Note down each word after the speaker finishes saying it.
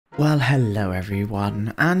Well, hello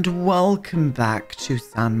everyone, and welcome back to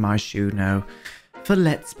San Myshuno for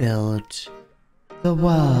Let's Build the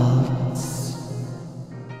Worlds.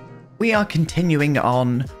 We are continuing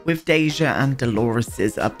on with Deja and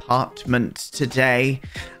Dolores' apartment today.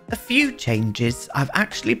 A few changes. I've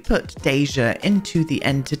actually put Deja into the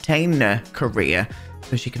entertainer career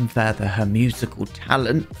so she can further her musical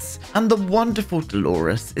talents. And the wonderful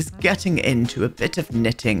Dolores is getting into a bit of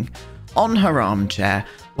knitting on her armchair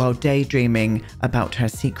while daydreaming about her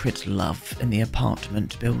secret love in the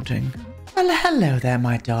apartment building. Well, hello there,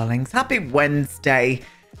 my darlings. Happy Wednesday.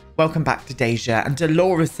 Welcome back to Deja and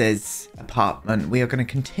Dolores' apartment. We are going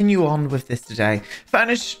to continue on with this today.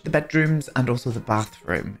 Furnish the bedrooms and also the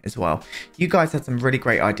bathroom as well. You guys had some really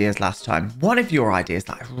great ideas last time. One of your ideas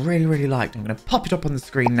that I really liked, I'm going to pop it up on the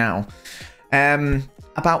screen now.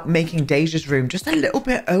 About making Deja's room just a little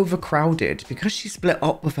bit overcrowded because she split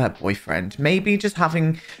up with her boyfriend. Maybe just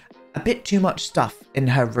having a bit too much stuff in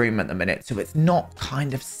her room at the minute, so it's not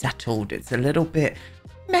kind of settled. It's a little bit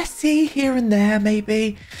messy here and there,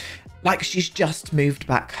 maybe. Like she's just moved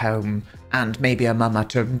back home and maybe her mum had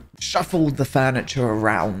to shuffle the furniture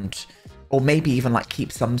around, or maybe even like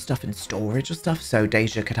keep some stuff in storage or stuff so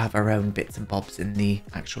Deja could have her own bits and bobs in the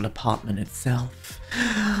actual apartment itself.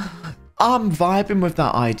 I'm vibing with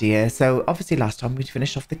that idea. So obviously last time we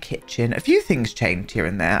finished off the kitchen. A few things changed here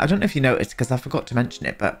and there. I don't know if you noticed because I forgot to mention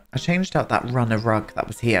it, but I changed out that runner rug that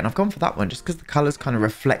was here and I've gone for that one just because the colours kind of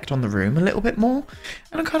reflect on the room a little bit more.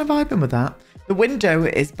 And I'm kind of vibing with that. The window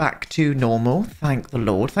is back to normal. Thank the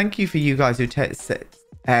Lord. Thank you for you guys who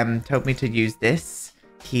told me to use this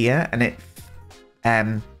here and it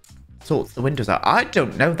sorts the windows out. I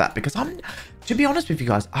don't know that because to be honest with you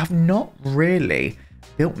guys, I've not really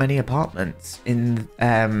built many apartments in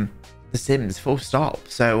The Sims, full stop.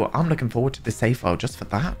 So I'm looking forward to the save file just for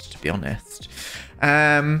that, to be honest.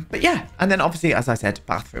 But yeah, and then obviously, as I said,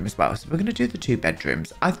 bathroom as well. So we're going to do the 2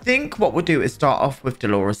 bedrooms. I think what we'll do is start off with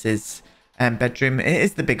Dolores's bedroom. It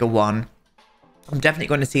is the bigger one. I'm definitely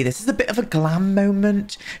going to see this as a bit of a glam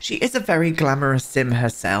moment. She is a very glamorous Sim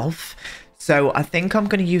herself. So I think I'm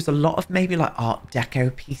going to use a lot of maybe like Art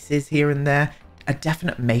Deco pieces here and there. A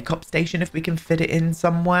definite makeup station if we can fit it in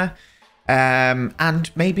somewhere.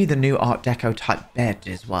 And maybe the new Art Deco type bed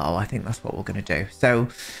as well. I think that's what we're going to do. So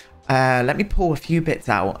let me pull a few bits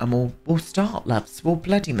out and we'll start, loves. We'll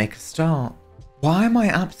bloody make a start. Why am I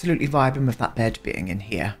absolutely vibing with that bed being in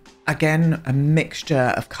here? Again, a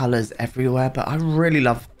mixture of colours everywhere, but I really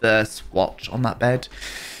love the swatch on that bed.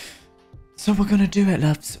 So we're going to do it,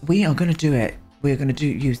 loves. We are going to do it. We're going to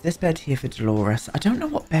use this bed here for Dolores. I don't know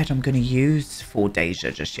what bed I'm going to use for Deja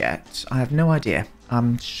just yet. I have no idea.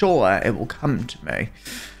 I'm sure it will come to me.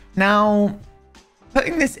 Now,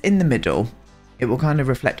 putting this in the middle, it will kind of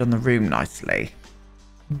reflect on the room nicely.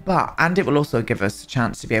 And it will also give us a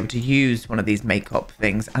chance to be able to use one of these makeup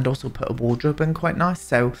things and also put a wardrobe in quite nice.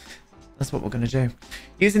 So that's what we're going to do.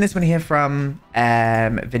 Using this one here from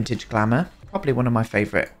Vintage Glamour. Probably one of my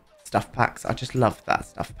favourite stuff packs. I just love that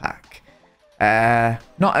stuff pack.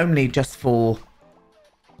 Not only just for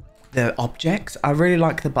the objects, I really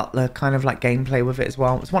like the butler kind of like gameplay with it as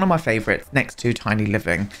well. It's one of my favorites next to Tiny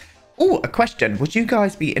Living. Oh, a question. Would you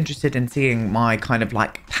guys be interested in seeing my kind of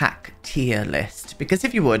like pack tier list? Because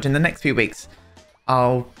if you would, in the next few weeks,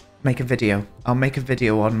 I'll make a video. I'll make a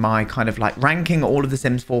video on my kind of like ranking all of the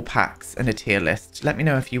Sims 4 packs and a tier list. Let me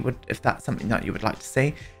know if you would, if that's something that you would like to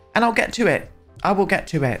see. And I'll get to it. I will get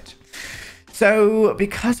to it. So,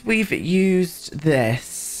 because we've used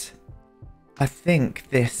this, I think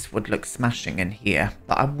this would look smashing in here.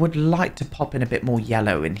 But I would like to pop in a bit more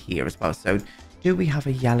yellow in here as well. So, do we have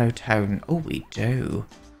a yellow tone? Oh, we do.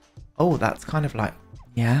 Oh, that's kind of like,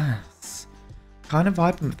 yes. Kind of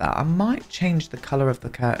vibing with that. I might change the colour of the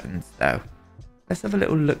curtains, though. Let's have a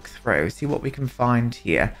little look through, see what we can find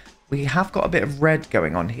here. We have got a bit of red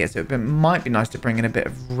going on here, so it might be nice to bring in a bit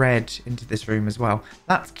of red into this room as well.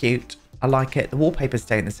 That's cute. I like it. The wallpaper's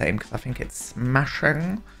staying the same because I think it's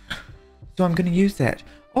smashing. So I'm going to use it.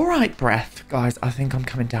 All right, breath. Guys, I think I'm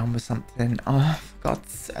coming down with something. Oh, for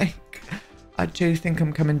God's sake. I do think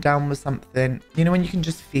I'm coming down with something. You know when you can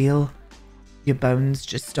just feel your bones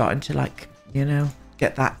just starting to like, you know,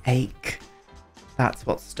 get that ache. That's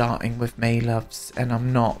what's starting with me, loves. And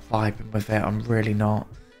I'm not vibing with it. I'm really not.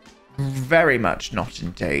 Very much not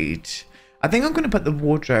indeed. I think I'm going to put the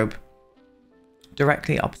wardrobe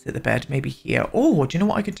directly opposite the bed, maybe here. Oh, do you know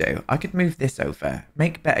what I could do? I could move this over.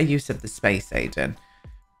 Make better use of the space, Aiden.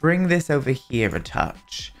 Bring this over here a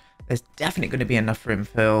touch. There's definitely going to be enough room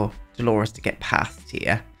for Dolores to get past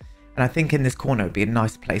here. And I think in this corner would be a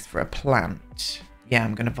nice place for a plant. Yeah,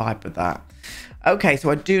 I'm going to vibe with that. Okay, so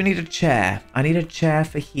I do need a chair. I need a chair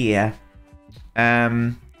for here.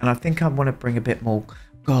 And I think I want to bring a bit more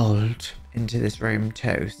gold into this room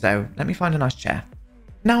too. So let me find a nice chair.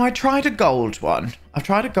 Now, I tried a gold one. I've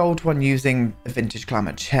tried a gold one using the Vintage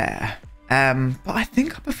Glamour chair. But I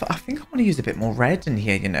think I want to use a bit more red in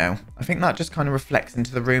here, you know. I think that just kind of reflects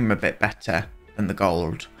into the room a bit better than the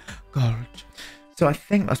gold. So I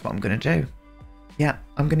think that's what I'm going to do. Yeah,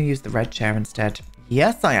 I'm going to use the red chair instead.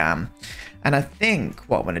 Yes, I am. And I think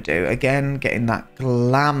what I'm going to do, again, getting that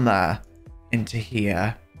glamour into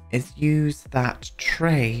here, is use that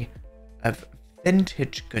tray of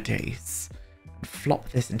vintage goodies and flop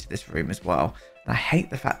this into this room as well. And I hate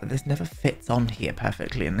the fact that this never fits on here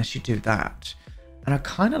perfectly unless you do that. And I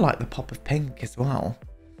kind of like the pop of pink as well.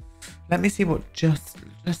 Let me see what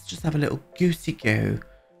let's just have a little goosey goo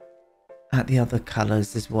at the other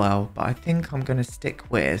colours as well. But I think I'm going to stick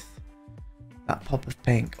with that pop of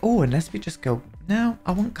pink. Oh, unless we just go, no,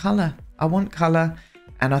 I want colour. I want colour.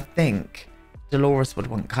 And I think Dolores would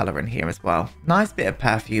want colour in here as well. Nice bit of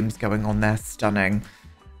perfumes going on there. Stunning.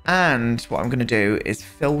 And what I'm going to do is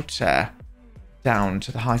filter down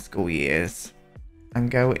to the high school years and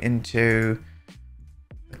go into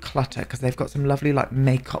the clutter, because they've got some lovely like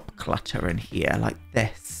makeup clutter in here like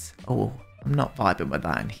this. Oh, I'm not vibing with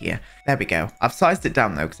that in here. There we go. I've sized it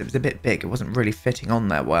down though because it was a bit big. It wasn't really fitting on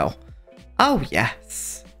there well. Oh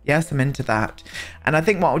yes, I'm into that. And I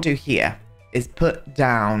think what I'll do here is put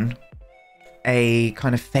down a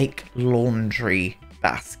kind of fake laundry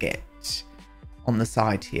basket on the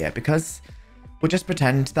side here, because we'll just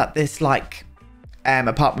pretend that this like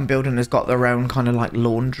apartment building has got their own kind of like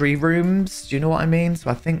laundry rooms. Do you know what I mean?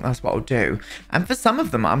 So I think that's what I'll do. And for some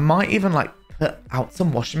of them, I might even like put out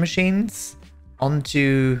some washing machines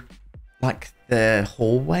onto like the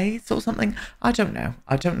hallways or something. I don't know.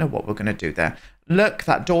 I don't know what we're going to do there. Look,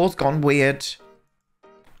 that door's gone weird.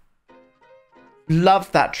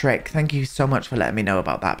 Love that trick. Thank you so much for letting me know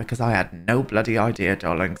about that, because I had no bloody idea,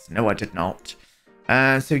 darlings. No, I did not.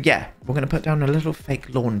 So yeah, we're going to put down a little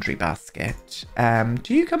fake laundry basket.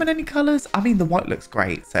 Do you come in any colours? I mean, the white looks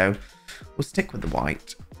great, so we'll stick with the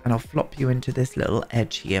white. And I'll flop you into this little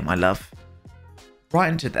edge here, my love. Right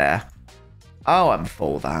into there. Oh, I'm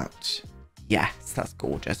for that. Yes, that's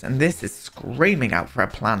gorgeous. And this is screaming out for a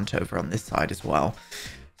plant over on this side as well.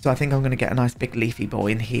 So I think I'm going to get a nice big leafy boy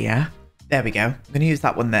in here. There we go. I'm going to use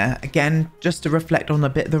that one there. Again, just to reflect on a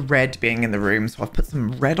bit of the red being in the room. So I've put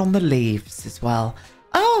some red on the leaves as well.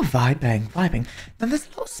 Oh, vibing. Then there's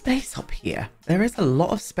a lot of space up here. There is a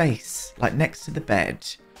lot of space, like next to the bed.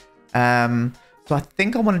 So I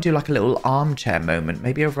think I want to do like a little armchair moment.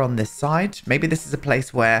 Maybe over on this side. Maybe this is a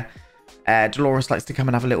place where Dolores likes to come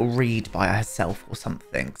and have a little read by herself or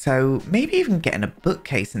something. So maybe even getting a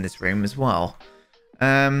bookcase in this room as well.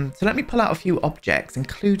 So let me pull out a few objects,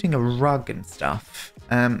 including a rug and stuff,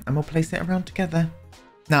 and we'll place it around together.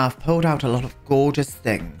 Now, I've pulled out a lot of gorgeous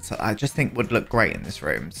things that I just think would look great in this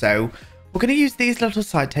room. So we're going to use these little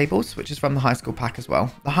side tables, which is from the high school pack as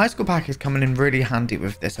well. The high school pack is coming in really handy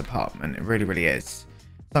with this apartment. It really, really is.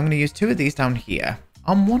 So I'm going to use two of these down here.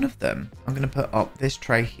 On one of them, I'm going to put up this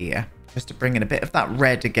tray here, just to bring in a bit of that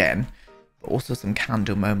red again. But also some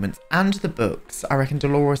candle moments and the books. I reckon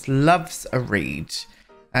Dolores loves a read.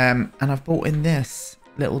 And I've brought in this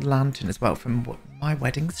little lantern as well from My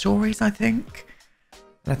Wedding Stories, I think.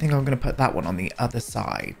 And I think I'm going to put that one on the other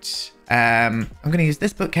side. I'm going to use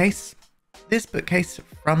this bookcase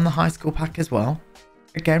from the high school pack as well.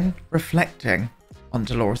 Again, reflecting on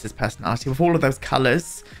Dolores' personality with all of those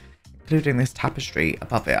colours, including this tapestry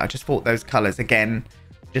above it. I just thought those colours, again,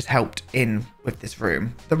 just helped in with this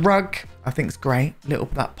room. The rug, I think, is great. Little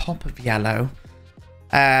that pop of yellow.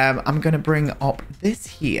 I'm going to bring up this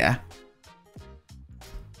here.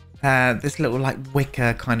 This little like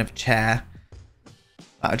wicker kind of chair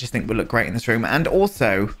that I just think would look great in this room. And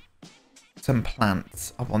also some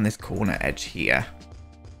plants up on this corner edge here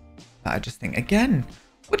that I just think, again,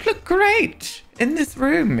 would look great in this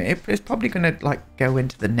room. It's probably going to like go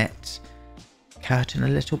into the net curtain a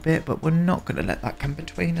little bit, but we're not going to let that come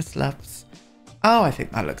between us, loves. Oh, I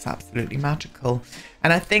think that looks absolutely magical.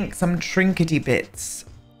 And I think some trinkety bits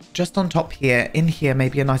just on top here, in here,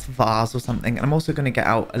 maybe a nice vase or something. And I'm also going to get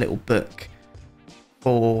out a little book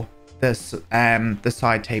for this, the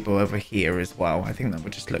side table over here as well. I think that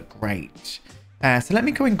would just look great. So let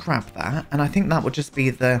me go and grab that. And I think that would just be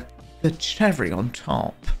the cherry on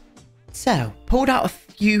top. So, pulled out a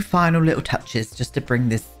few final little touches just to bring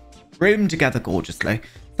this room together gorgeously.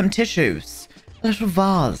 Some tissues, a little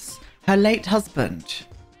vase, her late husband.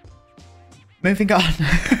 Moving on.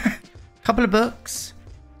 A couple of books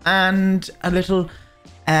and a little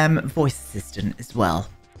voice assistant as well.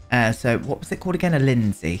 So what was it called again? A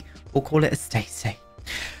Lindsay. We'll call it a Stacey.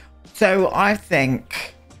 So I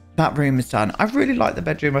think that room is done. I really like the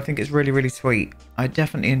bedroom. I think it's really, really sweet. I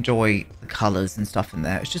definitely enjoy the colours and stuff in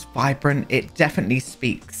there. It's just vibrant. It definitely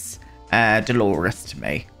speaks Dolores to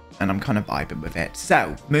me. And I'm kind of vibing with it.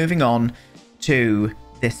 So moving on to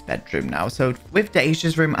this bedroom now. So with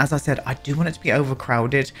Deja's room, as I said, I do want it to be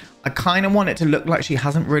overcrowded. I kind of want it to look like she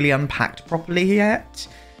hasn't really unpacked properly yet.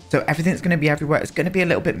 So everything's going to be everywhere. It's going to be a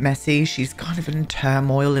little bit messy. She's kind of in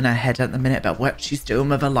turmoil in her head at the minute about what she's doing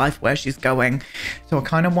with her life, where she's going. So I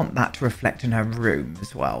kind of want that to reflect in her room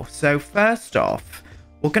as well. So first off,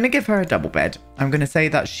 we're going to give her a double bed. I'm going to say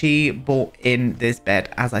that she bought in this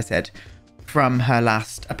bed, as I said, from her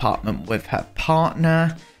last apartment with her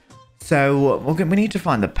partner. So we need to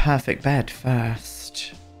find the perfect bed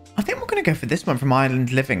first. I think we're going to go for this one from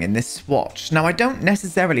Island Living in this swatch. Now, I don't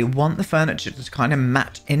necessarily want the furniture to kind of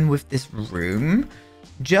match in with this room,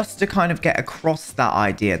 just to kind of get across that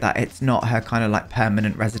idea that it's not her kind of like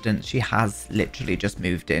permanent residence. She has literally just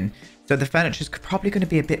moved in. So the furniture is probably going to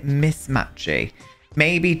be a bit mismatchy.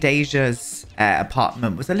 Maybe Deja's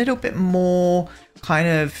apartment was a little bit more kind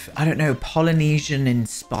of, I don't know, Polynesian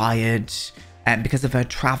inspired because of her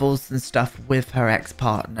travels and stuff with her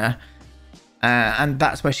ex-partner. And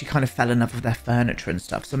that's where she kind of fell in love with their furniture and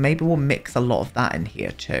stuff. So maybe we'll mix a lot of that in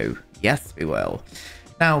here too. Yes, we will.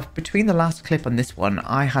 Now, between the last clip on this one,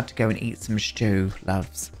 I had to go and eat some stew,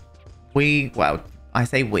 loves. Well, I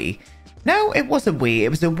say we. No, it wasn't we. It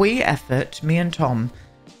was a we effort. Me and Tom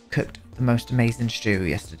cooked the most amazing stew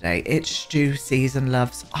yesterday. It's stew season,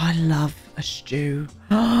 loves. I love a stew.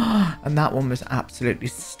 And that one was absolutely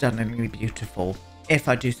stunningly beautiful, if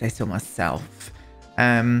I do say so myself.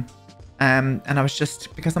 And I was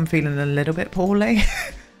just, because I'm feeling a little bit poorly,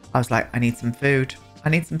 I was like, I need some food. I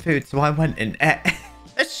need some food. So I went and ate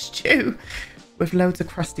a stew with loads of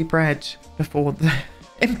crusty bread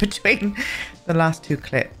in between the last two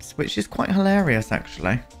clips, which is quite hilarious,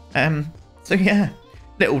 actually. So yeah,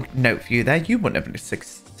 little note for you there. You wouldn't have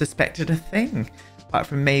suspected a thing, apart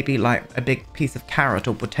from maybe like a big piece of carrot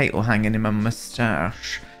or potato hanging in my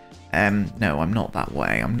moustache. No, I'm not that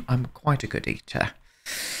way. I'm quite a good eater.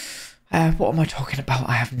 What am I talking about?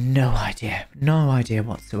 I have no idea. No idea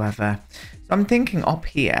whatsoever. So I'm thinking up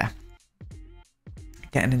here,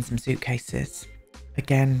 getting in some suitcases.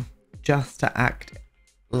 Again, just to act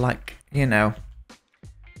like, you know.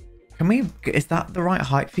 Is that the right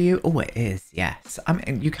height for you? Oh, it is, yes. I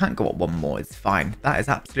mean, you can't go up one more. It's fine. That is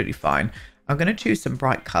absolutely fine. I'm going to choose some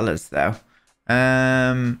bright colours, though.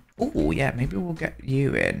 Oh, yeah, maybe we'll get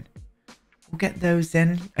you in. We'll get those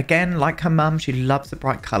in. Again, like her mum, she loves a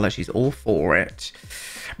bright colour. She's all for it.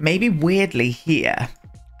 Maybe weirdly here,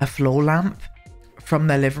 a floor lamp from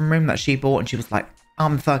their living room that she bought. And she was like,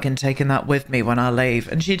 I'm fucking taking that with me when I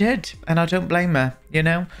leave. And she did. And I don't blame her, you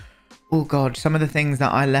know. Oh, God, some of the things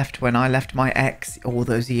that I left when I left my ex all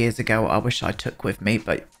those years ago, I wish I took with me.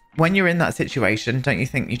 But when you're in that situation, don't you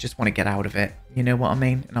think you just want to get out of it? You know what I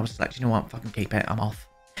mean? And I was like, you know what? Fucking keep it. I'm off.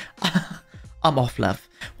 I'm off, love.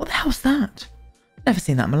 What the hell's that? Never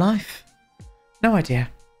seen that in my life. No idea.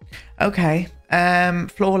 Okay.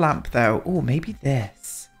 Floor lamp, though. Oh, maybe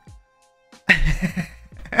this.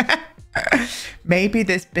 Maybe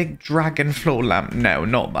this big dragon floor lamp. No,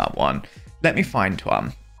 not that one. Let me find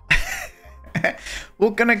one.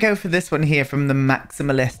 We're going to go for this one here from the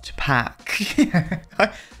Maximalist pack.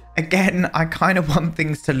 Again, I kind of want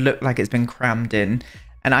things to look like it's been crammed in.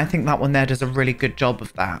 And I think that one there does a really good job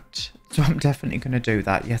of that. So I'm definitely going to do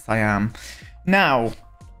that. Yes, I am. Now,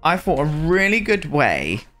 I thought a really good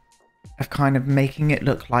way of kind of making it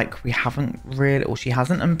look like we haven't really, or she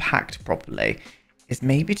hasn't unpacked properly, is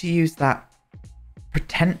maybe to use that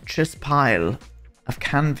pretentious pile of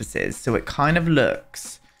canvases. So it kind of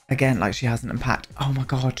looks, again, like she hasn't unpacked. Oh my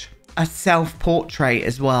God. A self-portrait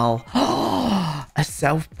as well. A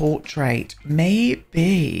self-portrait.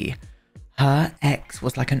 Maybe her ex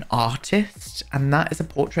was like an artist, and that is a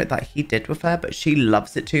portrait that he did with her, but she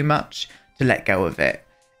loves it too much to let go of it.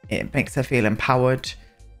 It makes her feel empowered.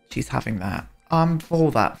 She's having that. I'm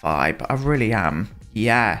for that vibe. I really am.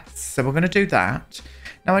 Yes. So we're going to do that.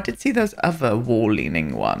 Now, I did see those other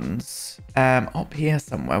wall-leaning ones up here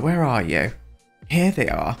somewhere. Where are you? Here they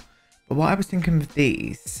are. But what I was thinking with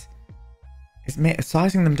these is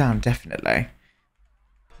sizing them down, definitely.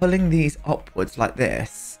 Pulling these upwards like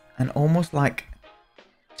this and almost like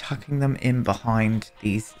tucking them in behind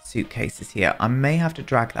these suitcases here. I may have to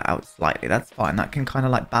drag that out slightly. That's fine. That can kind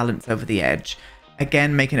of like balance over the edge.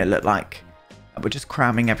 Again, making it look like we're just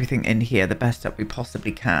cramming everything in here the best that we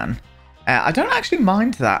possibly can. I don't actually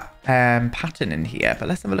mind that pattern in here, but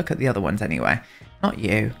let's have a look at the other ones anyway. Not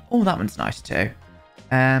you. Oh, that one's nice too.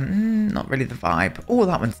 Not really the vibe. Oh,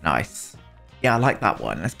 that one's nice. Yeah, I like that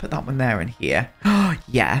one. Let's put that one there and here. Oh,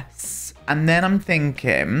 yes. And then I'm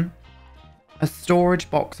thinking a storage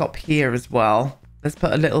box up here as well. Let's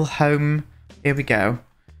put a little home. Here we go.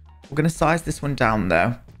 We're going to size this one down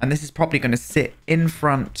though. And this is probably going to sit in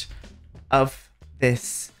front of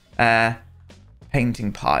this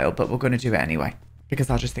painting pile, but we're going to do it anyway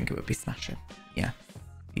because I just think it would be smashing. Yeah.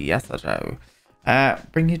 Yes, I do.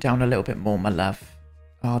 Bring you down a little bit more, my love.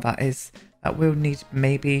 Oh, that will need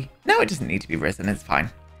maybe... No, it doesn't need to be risen. It's fine.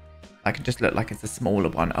 I can just look like it's a smaller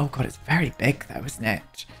one. Oh, God, it's very big, though, isn't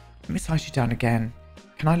it? Let me size you down again.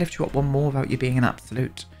 Can I lift you up one more without you being an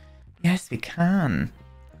absolute? Yes, we can.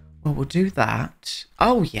 Well, we'll do that.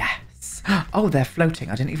 Oh, yes. Oh, they're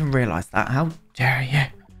floating. I didn't even realise that. How dare you?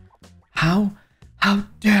 How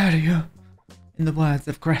dare you? In the words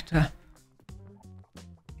of Greta.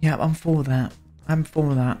 Yeah, I'm for that. I'm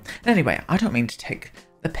for that. Anyway, I don't mean to take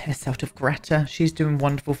the piss out of Greta. She's doing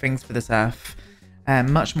wonderful things for this earth.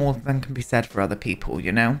 Much more than can be said for other people,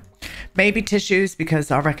 you know? Maybe tissues,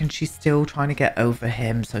 because I reckon she's still trying to get over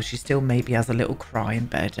him, so she still maybe has a little cry in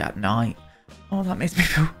bed at night. Oh, that makes me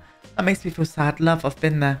feel sad. Love, I've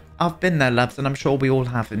been there. I've been there, loves, and I'm sure we all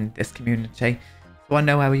have in this community. So I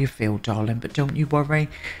know how you feel, darling, but don't you worry.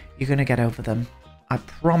 You're going to get over them. I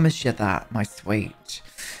promise you that, my sweet.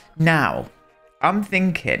 Now, I'm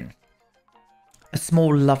thinking a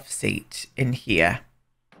small love seat in here.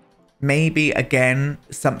 Maybe, again,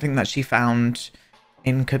 something that she found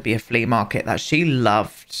in, could be a flea market that she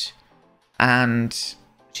loved and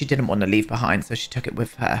she didn't want to leave behind, so she took it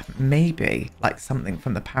with her. Maybe, like, something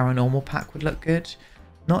from the paranormal pack would look good.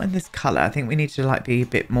 Not in this colour. I think we need to, like, be a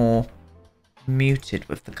bit more muted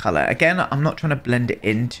with the colour. Again, I'm not trying to blend it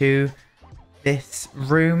into this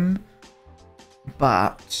room,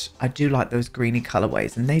 but I do like those greeny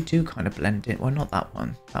colorways, and they do kind of blend in. Well, not that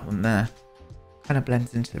one. That one there. Kind of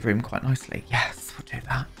blends into the room quite nicely. Yes, we'll do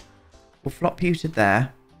that. We'll flop you to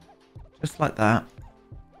there. Just like that.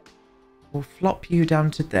 We'll flop you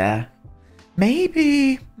down to there.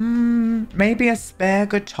 Maybe, maybe a spare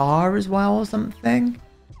guitar as well or something.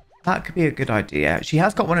 That could be a good idea. She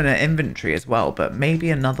has got one in her inventory as well, but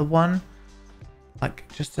maybe another one.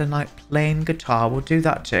 Like just a like plain guitar. We'll do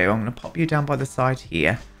that too. I'm going to pop you down by the side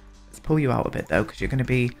here. Let's pull you out a bit though, because you're going to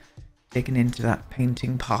be digging into that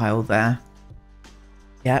painting pile there.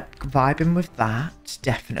 Yep, vibing with that,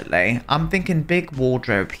 definitely. I'm thinking big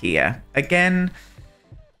wardrobe here. Again,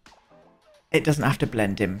 it doesn't have to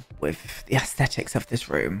blend in with the aesthetics of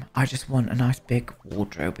this room. I just want a nice big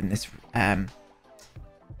wardrobe in this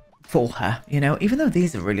for her, you know, even though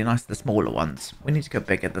these are really nice, the smaller ones. We need to go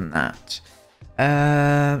bigger than that.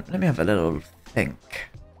 Let me have a little think.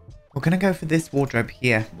 We're going to go for this wardrobe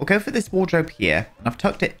here. We'll go for this wardrobe here. And I've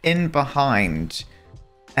tucked it in behind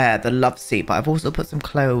the love seat, but I've also put some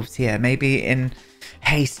clothes here. Maybe in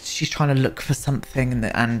haste, she's trying to look for something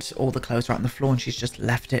and all the clothes are out on the floor and she's just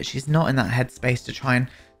left it. She's not in that headspace to try and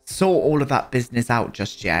sort all of that business out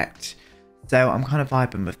just yet. So I'm kind of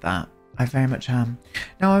vibing with that. I very much am.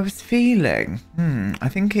 Now I was feeling, I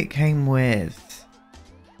think it came with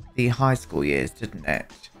the high school years, didn't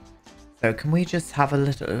it? So can we just have a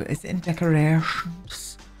little, is it in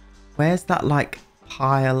decorations? Where's that like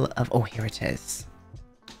pile of, oh, here it is.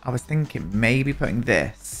 I was thinking maybe putting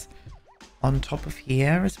this on top of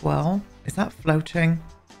here as well. Is that floating?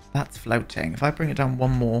 That's floating. If I bring it down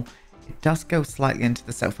one more, it does go slightly into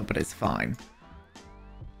the sofa, but it's fine.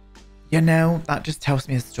 You know, that just tells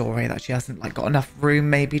me a story that she hasn't like got enough room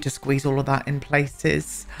maybe to squeeze all of that in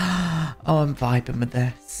places. Oh, I'm vibing with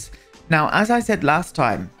this. Now, as I said last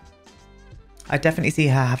time, I definitely see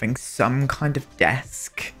her having some kind of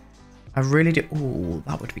desk. I really do. Oh,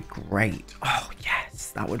 that would be great. Oh,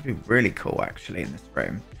 yes. That would be really cool, actually, in this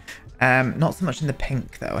room. Not so much in the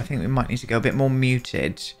pink, though. I think we might need to go a bit more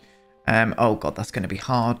muted. Oh, God, that's going to be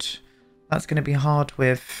hard. That's going to be hard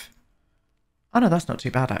with... Oh, no, that's not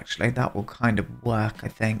too bad, actually. That will kind of work, I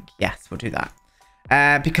think. Yes, we'll do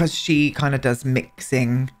that. Because she kind of does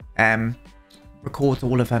mixing, records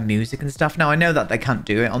all of her music and stuff. Now, I know that they can't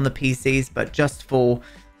do it on the PCs, but just for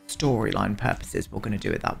storyline purposes, we're going to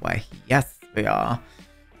do it that way. Yes, we are.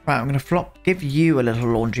 Right, I'm going to give you a little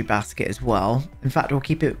laundry basket as well. In fact, we'll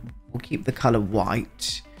keep the color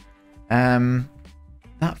white.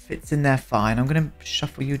 That fits in there fine. I'm going to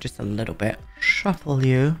shuffle you just a little bit. Shuffle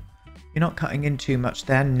you. You're not cutting in too much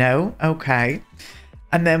there. No. Okay.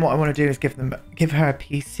 And then what I want to do is give her a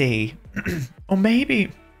PC. Or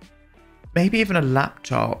maybe even a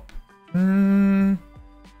laptop.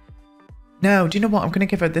 No, do you know what? I'm going to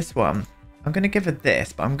give her this one. I'm going to give her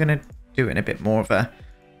this, but I'm going to do it in a bit more of a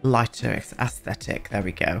lighter aesthetic. There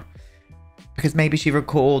we go. Because maybe she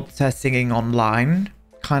records her singing online.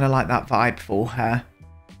 Kind of like that vibe for her.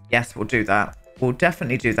 Yes, we'll do that. We'll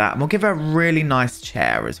definitely do that. And we'll give her a really nice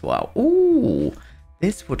chair as well. Ooh,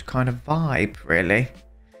 this would kind of vibe, really.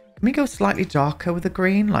 Can we go slightly darker with the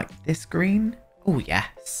green? Like this green? Oh,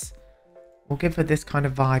 yes. We'll give her this kind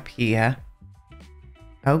of vibe here.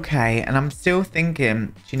 Okay, and I'm still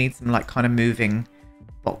thinking she needs some like kind of moving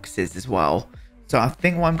boxes as well. So I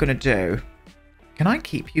think what I'm going to do, can I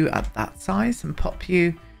keep you at that size and pop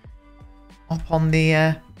you up on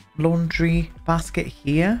the laundry basket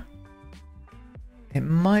here? It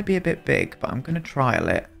might be a bit big, but I'm going to trial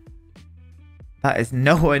it. That is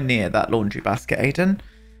nowhere near that laundry basket, Aiden.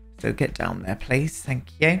 So get down there, please. Thank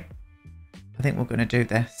you. I think we're going to do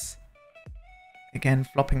this. Again,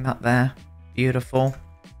 flopping that there. Beautiful.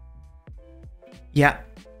 Yeah.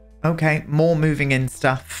 Okay, more moving in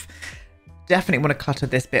stuff. Definitely want to clutter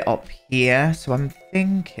this bit up here. So I'm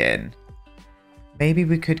thinking maybe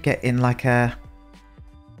we could get in like a...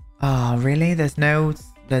 Oh, really? There is no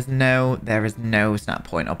snap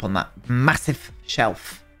point up on that massive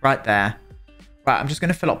shelf right there. Right, I'm just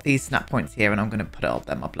going to fill up these snap points here and I'm going to put it up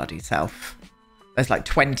there my bloody self. There's like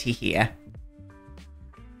 20 here.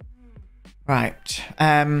 Right.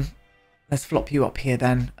 Let's flop you up here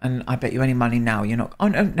then. And I bet you any money now you're not... Oh,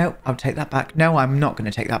 no, I'll take that back. No, I'm not going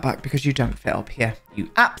to take that back because you don't fit up here. You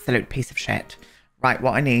absolute piece of shit. Right,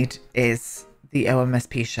 what I need is the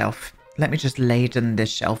OMSP shelf. Let me just laden this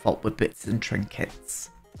shelf up with bits and trinkets.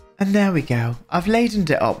 And there we go. I've ladened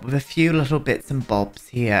it up with a few little bits and bobs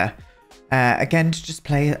here. Again, to just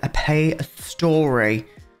pay a story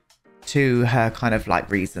to her kind of like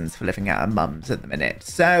reasons for living at her mum's at the minute.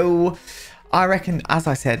 So I reckon, as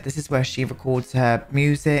I said, this is where she records her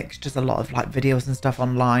music. She does a lot of like videos and stuff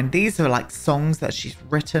online. These are like songs that she's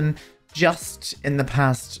written just in the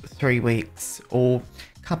past 3 weeks or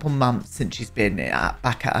couple months since she's been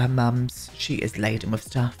back at her mum's. She is laden with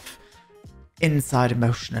stuff inside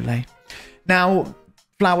emotionally. Now,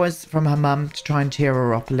 flowers from her mum to try and cheer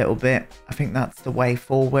her up a little bit. I think that's the way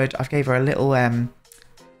forward. I've gave her a little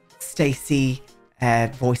Stacey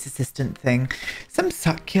voice assistant thing, some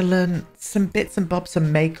succulents, some bits and bobs,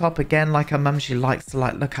 some makeup. Again, like her mum, she likes to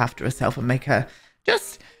like look after herself and make her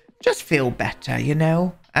just feel better, you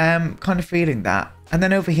know. Kind of feeling that. And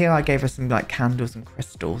then over here I gave her some like candles and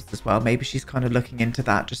crystals as well. Maybe she's kind of looking into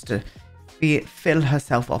that just to fill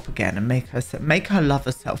herself up again and make her love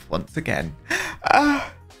herself once again.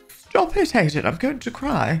 Stop it, Aiden. I'm going to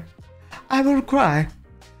cry. I will cry.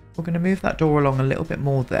 We're going to move that door along a little bit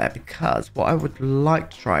more there because what I would like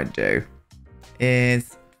to try and do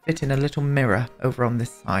is fit in a little mirror over on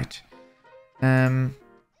this side.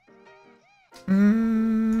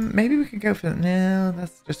 Maybe we could go for... No,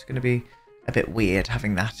 that's just going to be a bit weird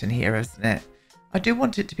having that in here, isn't it? I do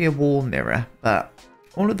want it to be a wall mirror, but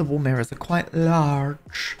all of the wall mirrors are quite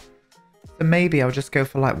large. So maybe I'll just go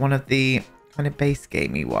for like one of the kind of base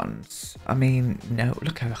gamey ones. I mean, no,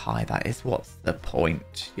 look how high that is. What's the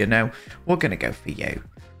point? You know, we're going to go for you.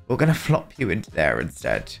 We're going to flop you into there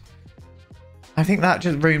instead. I think that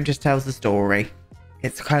room just tells the story.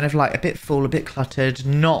 It's kind of like a bit full, a bit cluttered,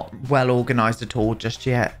 not well organised at all just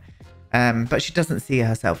yet. But she doesn't see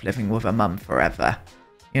herself living with her mum forever.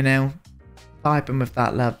 You know, vibing with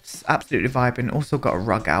that, loves. Absolutely vibing. Also got a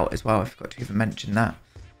rug out as well. I forgot to even mention that.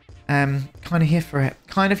 Kind of here for it.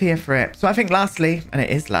 Kind of here for it. So I think lastly, and it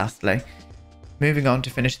is lastly, moving on to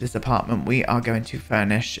finish this apartment, we are going to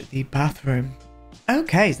furnish the bathroom.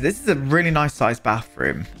 Okay, so this is a really nice sized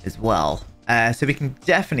bathroom as well. So we can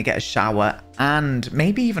definitely get a shower and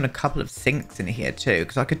maybe even a couple of sinks in here too,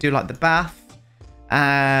 because I could do like the bath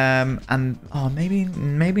and oh,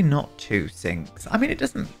 maybe not 2 sinks. I mean, it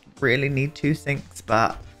doesn't really need 2 sinks,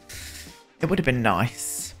 but it would have been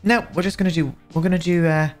nice. No, we're gonna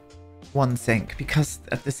do 1 sink because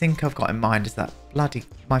the sink I've got in mind is that bloody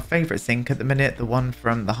my favorite sink at the minute, the one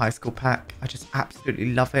from the high school pack. I just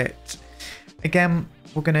absolutely love it. Again,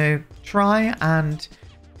 we're gonna try and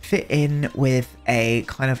fit in with a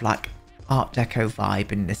kind of like Art Deco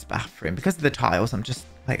vibe in this bathroom because of the tiles. I'm just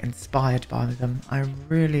like inspired by them. I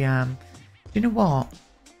really am. Do you know what?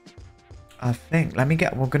 I think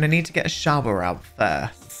we're gonna need to get a shower out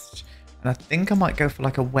first, and I think I might go for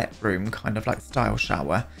like a wet room kind of like style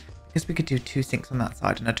shower because we could do 2 sinks on that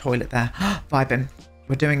side and a toilet there. Vibing.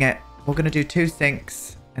 We're doing it. We're gonna do 2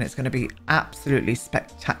 sinks and it's gonna be absolutely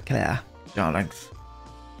spectacular, darlings.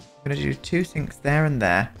 I'm going to do 2 sinks there and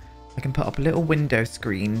there. I can put up a little window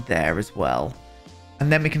screen there as well.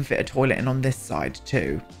 And then we can fit a toilet in on this side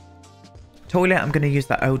too. Toilet, I'm going to use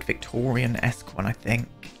that old Victorian-esque one, I think.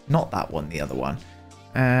 Not that one, the other one.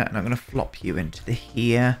 And I'm going to flop you into the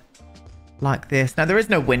here. Like this. Now, there is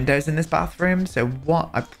no windows in this bathroom. So what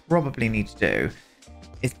I probably need to do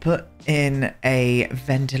is put in a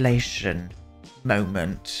ventilation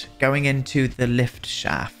moment going into the lift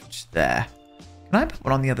shaft there. Can I put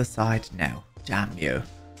one on the other side? No. Damn you.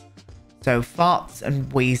 So farts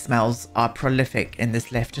and wee smells are prolific in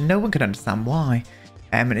this lift and no one can understand why.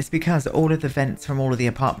 And it's because all of the vents from all of the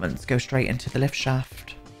apartments go straight into the lift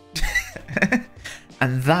shaft.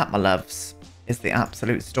 And that, my loves, is the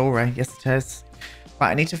absolute story. Yes, it is.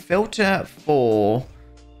 Right, I need to filter for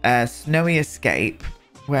snowy escape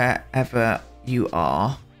wherever you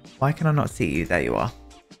are. Why can I not see you? There you are.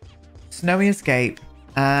 Snowy escape.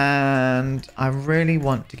 And I really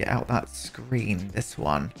want to get out that screen, this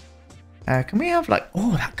one. Can we have like...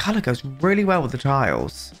 Oh, that colour goes really well with the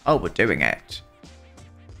tiles. Oh, we're doing it.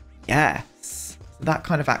 Yes. So that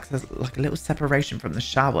kind of acts as like a little separation from the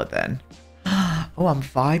shower then. Oh, I'm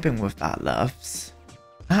vibing with that, loves.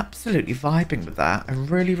 Absolutely vibing with that. I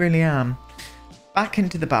really, really am. Back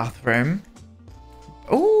into the bathroom.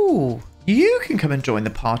 Oh, you can come and join the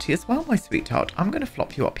party as well, my sweetheart. I'm going to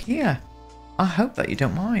flop you up here. I hope that you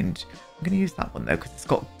don't mind. I'm going to use that one, though, because it's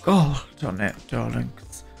got gold on it,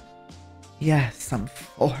 darlings. Yes, I'm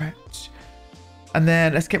for it. And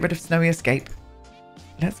then let's get rid of Snowy Escape.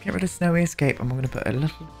 Let's get rid of Snowy Escape. And we're going to put a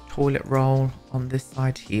little toilet roll on this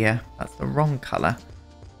side here. That's the wrong colour.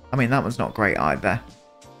 I mean, that one's not great either.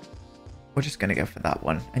 We're just going to go for that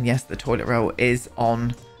one. And yes, the toilet roll is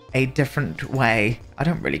on a different way. I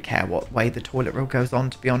don't really care what way the toilet roll goes on,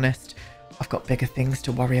 to be honest. I've got bigger things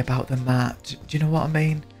to worry about than that. Do you know what I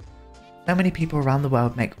mean? So many people around the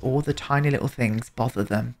world make all the tiny little things bother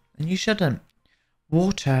them. And you shouldn't.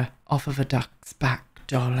 Water off of a duck's back,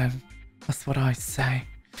 darling. That's what I say.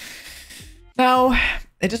 Now,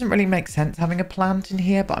 it doesn't really make sense having a plant in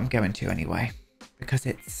here, but I'm going to anyway. Because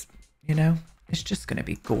it's, you know, it's just going to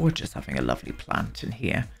be gorgeous having a lovely plant in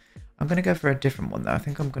here. I'm going to go for a different one, though. I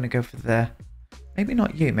think I'm going to go for the... Maybe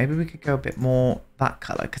not you. Maybe we could go a bit more that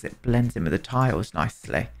colour because it blends in with the tiles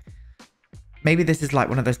nicely. Maybe this is like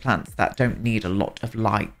one of those plants that don't need a lot of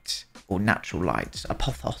light or natural light. A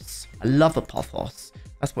pothos. I love a pothos.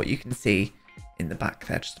 That's what you can see in the back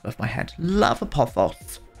there just above my head. Love a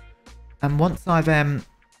pothos. And once I've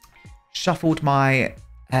shuffled my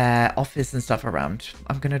office and stuff around,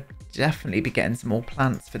 I'm going to definitely be getting some more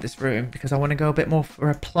plants for this room because I want to go a bit more for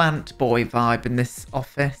a plant boy vibe in this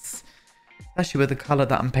office. Especially with the colour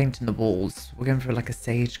that I'm painting the walls. We're going for like a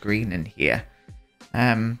sage green in here.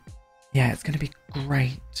 Yeah, it's going to be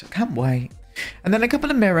great. I can't wait. And then a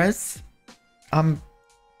couple of mirrors. I'm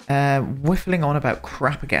whiffling on about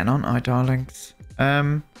crap again, aren't I, darlings?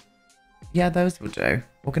 Yeah, those will do.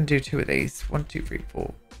 We're going to do 2 of these. 1, 2, 3,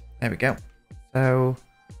 4. There we go. So,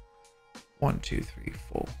 1, 2, 3,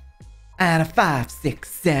 4. And a 5,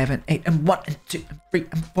 6, 7, 8, and 1, and 2, and 3,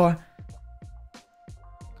 and 4.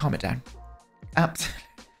 Calm it down.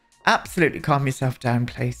 Absolutely calm yourself down,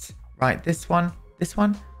 please. Right, this one. This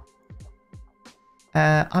one.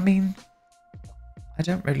 I mean, I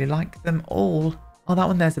don't really like them all. Oh, that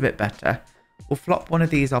one there's a bit better. We'll flop one of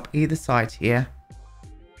these up either side here.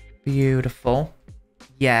 Beautiful.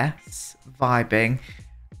 Yes, vibing.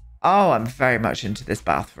 Oh, I'm very much into this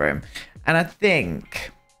bathroom. And I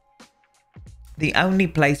think the only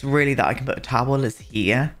place really that I can put a towel is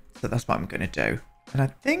here. So that's what I'm going to do. And I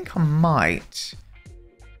think I might...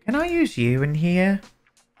 Can I use you in here?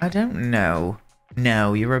 I don't know.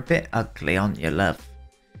 No, you're a bit ugly, aren't you, love?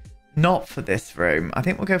 Not for this room. I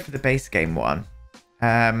think we'll go for the base game one.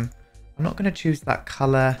 I'm not going to choose that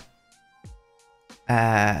colour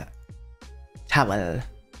towel,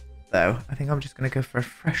 though. I think I'm just going to go for a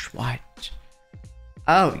fresh white.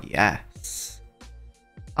 Oh, yes.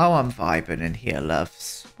 Oh, I'm vibing in here,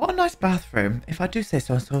 loves. What a nice bathroom, if I do say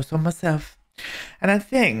so myself. And I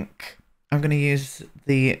think I'm going to use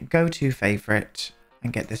the go-to favourite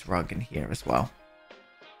and get this rug in here as well.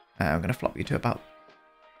 I'm going to flop you to about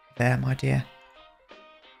there, my dear.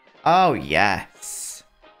 Oh, yes.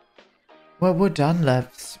 Well, we're done,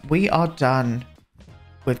 loves. We are done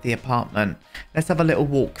with the apartment. Let's have a little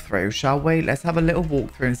walkthrough, shall we? Let's have a little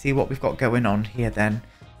walkthrough and see what we've got going on here then.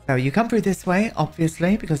 So you come through this way,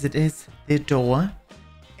 obviously, because it is the door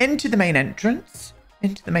into the main entrance.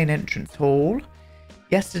 Into the main entrance hall.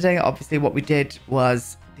 Yesterday, obviously, what we did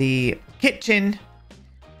was the kitchen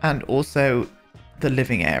and also the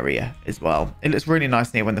living area as well. It looks really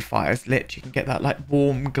nice here when the fire's lit. You can get that like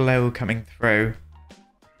warm glow coming through.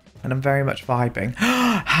 And I'm very much vibing.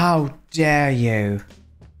 How dare you?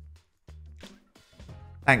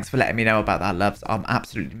 Thanks for letting me know about that, loves. I'm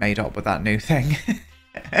absolutely made up with that new thing.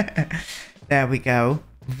 There we go.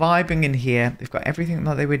 Vibing in here. They've got everything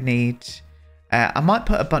that they would need. I might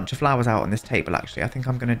put a bunch of flowers out on this table, actually. I think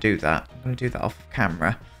I'm going to do that. I'm going to do that off of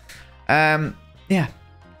camera. Yeah.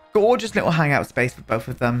 Gorgeous little hangout space for both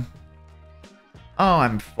of them. Oh,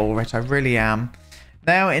 I'm for it. I really am.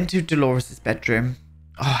 Now into Dolores' bedroom.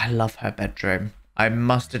 Oh, I love her bedroom. I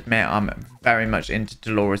must admit, I'm very much into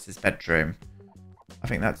Dolores' bedroom. I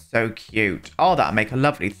think that's so cute. Oh, that'll make a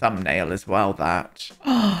lovely thumbnail as well, that.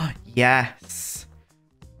 Oh, yes.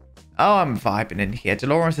 Oh, I'm vibing in here.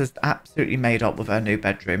 Dolores is absolutely made up with her new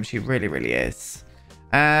bedroom. She really, really is.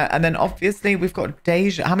 And then obviously we've got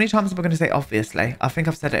Deja. How many times am I going to say obviously? I think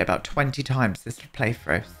I've said it about 20 times this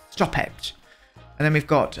playthrough. Stop it. And then we've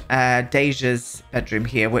got Deja's bedroom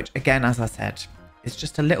here, which again, as I said, is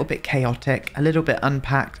just a little bit chaotic, a little bit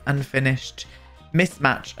unpacked, unfinished,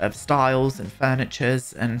 mismatch of styles and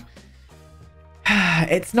furnitures, and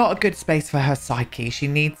it's not a good space for her psyche. She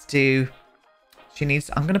needs,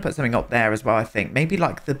 I'm going to put something up there as well, I think. Maybe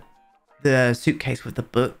like the suitcase with the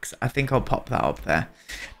books. I think I'll pop that up there.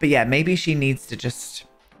 But yeah, maybe she needs to just,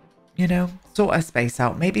 you know, sort her space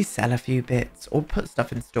out. Maybe sell a few bits or put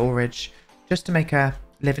stuff in storage just to make her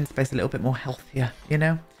living space a little bit more healthier, you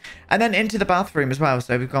know? And then into the bathroom as well.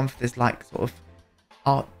 So we've gone for this like sort of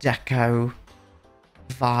Art Deco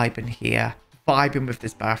vibe in here. Vibing with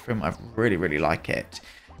this bathroom. I really, really like it.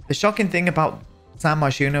 The shocking thing about San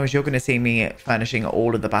Myshuno is you're going to see me furnishing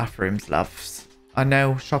all of the bathrooms, loves. I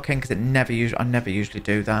know, shocking, because I never usually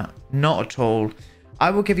do that. Not at all. I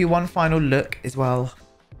will give you one final look as well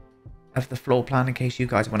of the floor plan in case you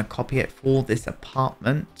guys want to copy it for this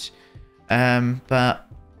apartment. But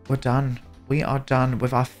we're done. We are done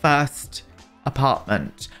with our first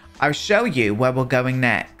apartment. I'll show you where we're going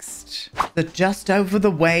next. So just over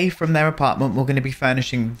the way from their apartment, we're going to be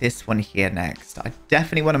furnishing this one here next. I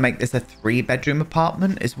definitely want to make this a 3-bedroom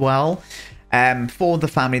apartment as well. For the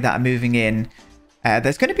family that are moving in.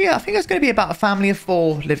 There's going to be, I think there's going to be about a family of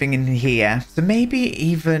 4 living in here. So maybe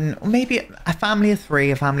a family of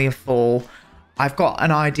 3, a family of 4. I've got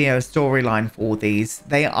an idea, a storyline for these.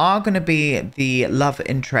 They are going to be the love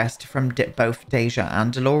interest from both Deja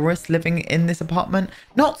and Dolores living in this apartment.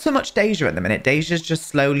 Not so much Deja at the minute. Deja's just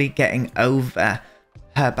slowly getting over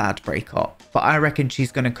her bad breakup. But I reckon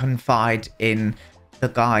she's going to confide in the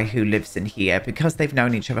guy who lives in here because they've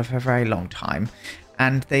known each other for a very long time.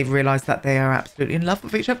 And they've realised that they are absolutely in love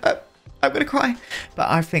with each other. I'm going to cry.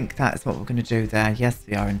 But I think that's what we're going to do there. Yes,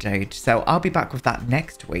 we are indeed. So I'll be back with that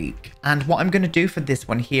next week. And what I'm going to do for this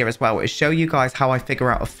one here as well is show you guys how I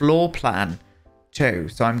figure out a floor plan too.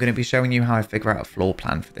 So I'm going to be showing you how I figure out a floor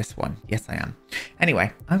plan for this one. Yes, I am.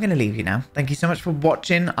 Anyway, I'm going to leave you now. Thank you so much for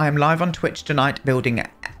watching. I am live on Twitch tonight building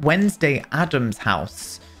Wednesday Addams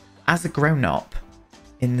house as a grown-up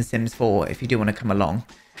in The Sims 4 if you do want to come along.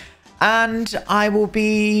 And I will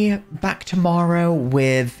be back tomorrow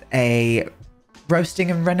with a roasting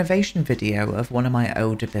and renovation video of one of my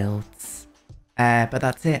older builds. But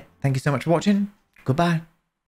that's it. Thank you so much for watching. Goodbye.